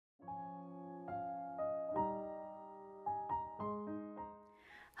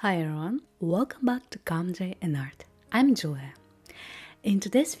Hi everyone, welcome back to CalmDay Art. I'm Julia. In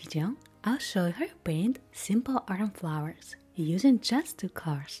today's video, I'll show you how to paint simple autumn flowers using just two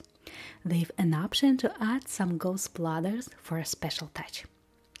colors. With an option to add some gold splatters for a special touch.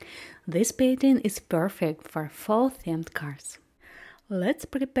 This painting is perfect for fall-themed cards. Let's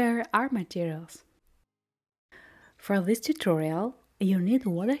prepare our materials. For this tutorial, you need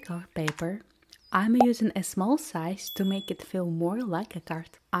watercolor paper. I'm using a small size to make it feel more like a card.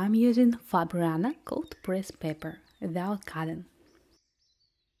 I'm using Fabriana cold press paper without cutting.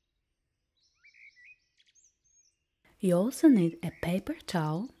 You also need a paper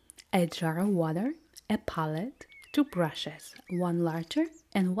towel, a jar of water, a palette, two brushes, one larger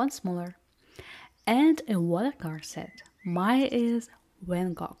and one smaller, and a watercolor set. Mine is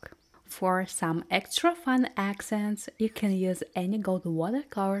Van Gogh. For some extra fun accents, you can use any gold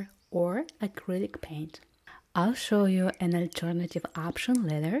watercolor or acrylic paint. I'll show you an alternative option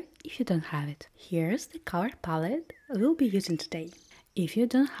later if you don't have it. Here's the color palette we'll be using today. If you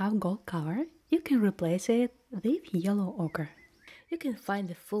don't have gold color, you can replace it with yellow ochre. You can find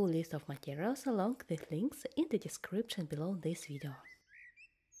the full list of materials along with links in the description below this video.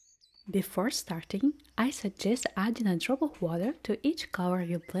 Before starting, I suggest adding a drop of water to each color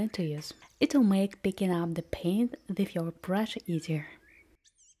you plan to use. It will make picking up the paint with your brush easier.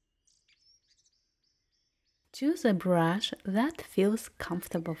 Choose a brush that feels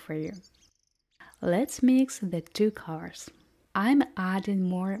comfortable for you. Let's mix the two colors. I'm adding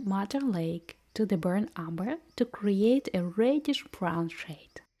more Madder Lake to the burnt umber to create a reddish brown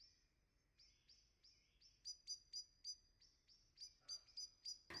shade.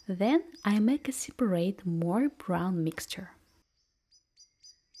 Then I make a separate more brown mixture.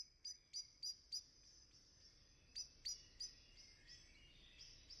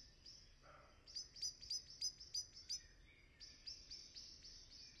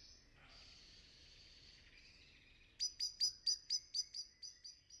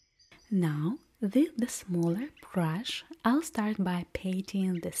 Now, with the smaller brush, I'll start by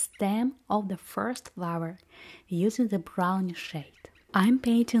painting the stem of the first flower using the brownish shade. I'm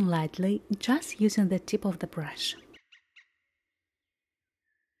painting lightly, just using the tip of the brush.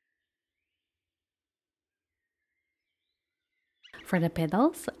 For the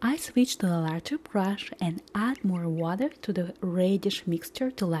petals, I switch to a larger brush and add more water to the reddish mixture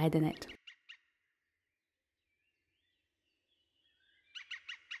to lighten it.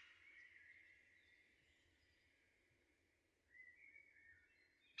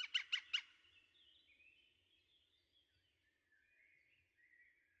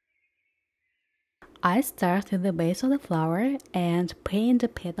 I start with the base of the flower and paint the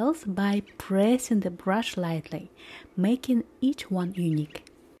petals by pressing the brush lightly, making each one unique.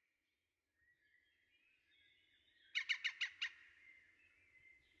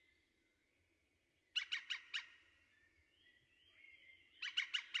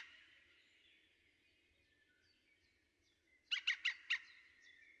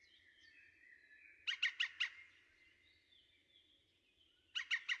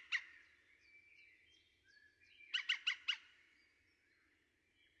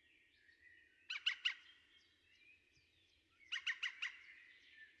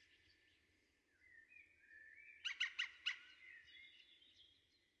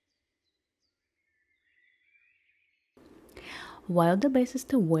 While the base is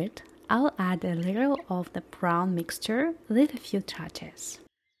still wet, I'll add a little of the brown mixture with a few touches.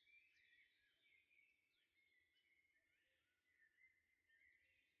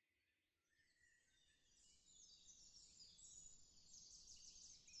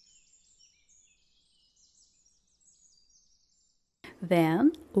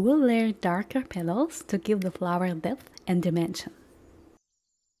 Then, we'll layer darker petals to give the flower depth and dimension.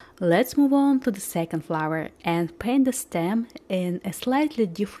 Let's move on to the second flower and paint the stem in a slightly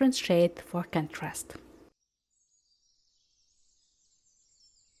different shade for contrast.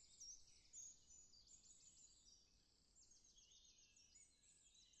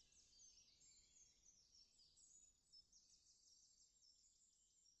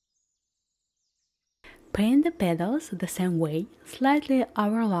 Paint the petals the same way, slightly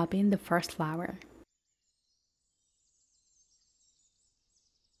overlapping the first flower.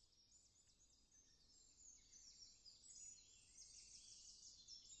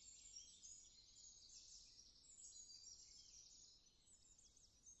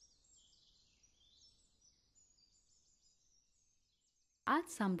 Add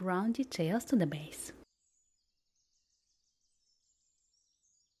some brown details to the base.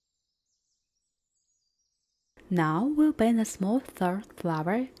 Now we'll paint a small third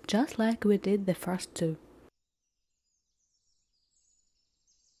flower, just like we did the first two.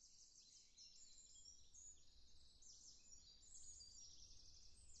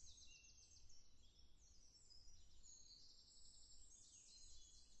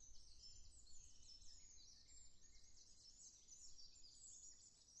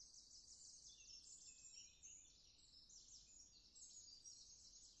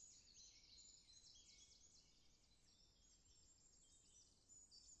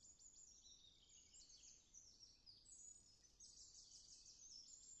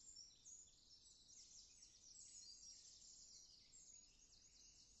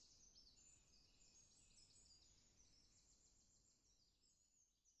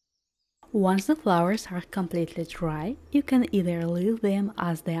 Once the flowers are completely dry, you can either leave them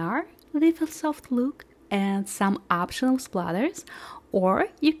as they are, leave a soft look and some optional splatters, or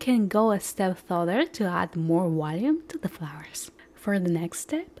you can go a step further to add more volume to the flowers. For the next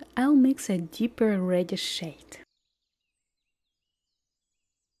step, I'll mix a deeper reddish shade.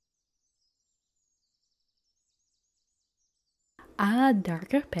 Add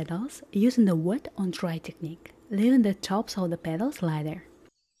darker petals using the wet on dry technique, leaving the tops of the petals lighter.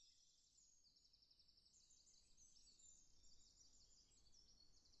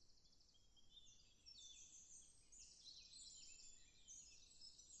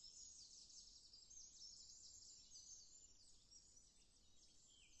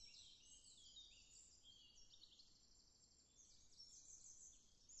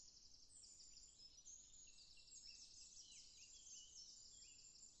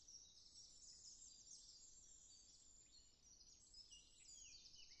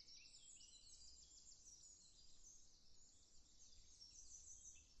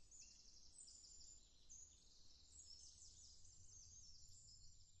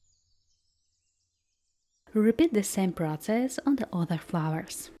 Repeat the same process on the other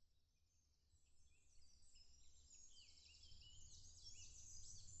flowers.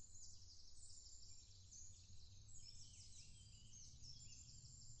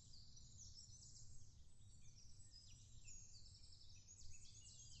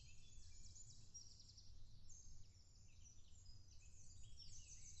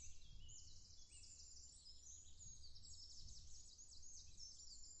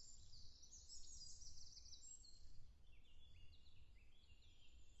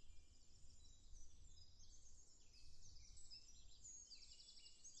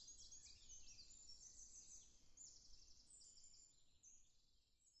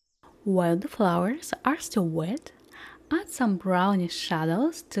 While the flowers are still wet, add some brownish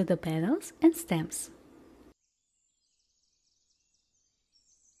shadows to the petals and stems.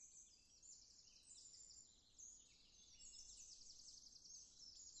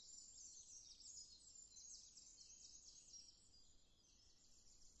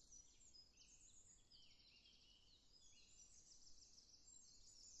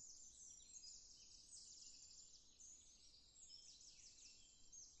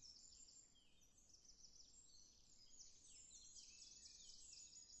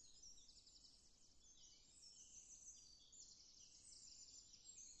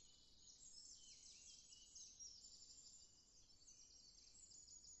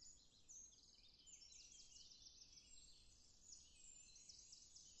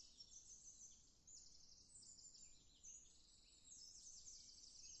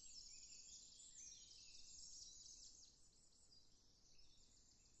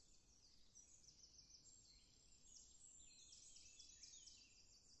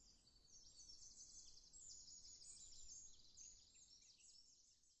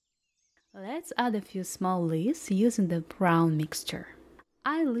 Let's add a few small leaves using the brown mixture.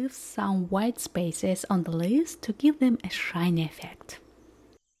 I leave some white spaces on the leaves to give them a shiny effect.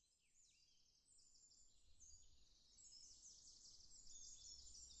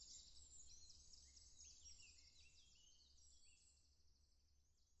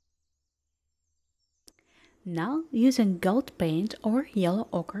 Now, using gold paint or yellow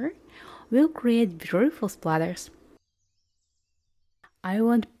ochre, we'll create beautiful splatters. I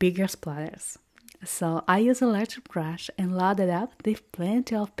want bigger splatters, so I use a larger brush and load it up with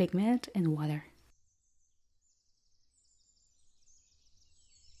plenty of pigment and water.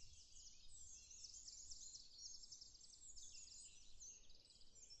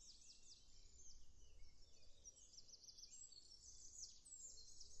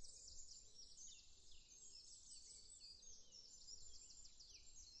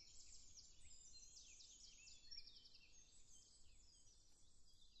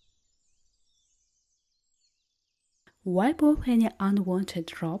 Wipe off any unwanted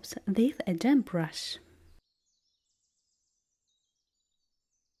drops with a damp brush.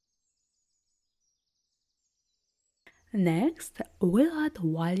 Next, we'll add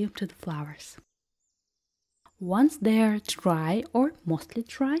volume to the flowers. Once they are dry or mostly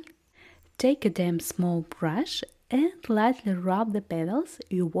dry, take a damp small brush and lightly rub the petals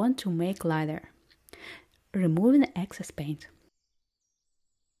you want to make lighter, removing excess paint.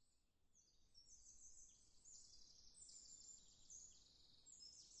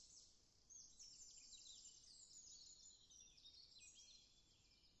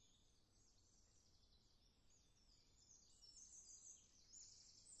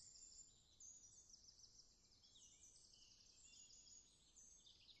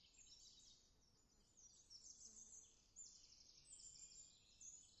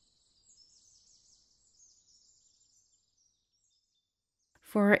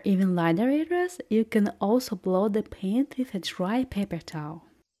 For even lighter areas, you can also blow the paint with a dry paper towel.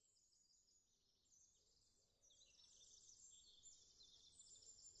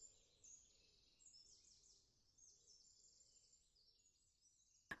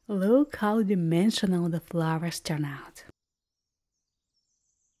 Look how dimensional the flowers turn out.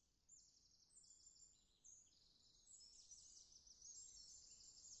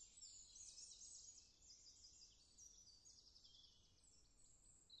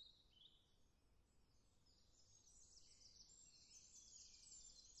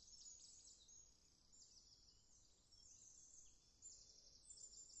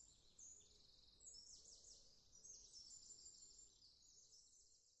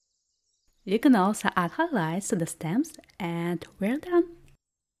 You can also add highlights to the stems, and we're done.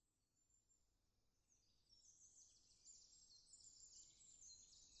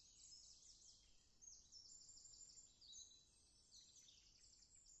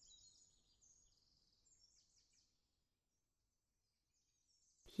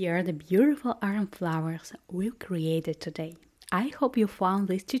 Here are the beautiful autumn flowers we've created today. I hope you found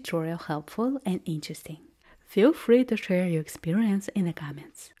this tutorial helpful and interesting. Feel free to share your experience in the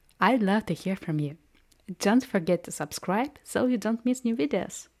comments. I'd love to hear from you. Don't forget to subscribe so you don't miss new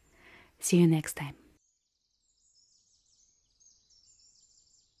videos. See you next time.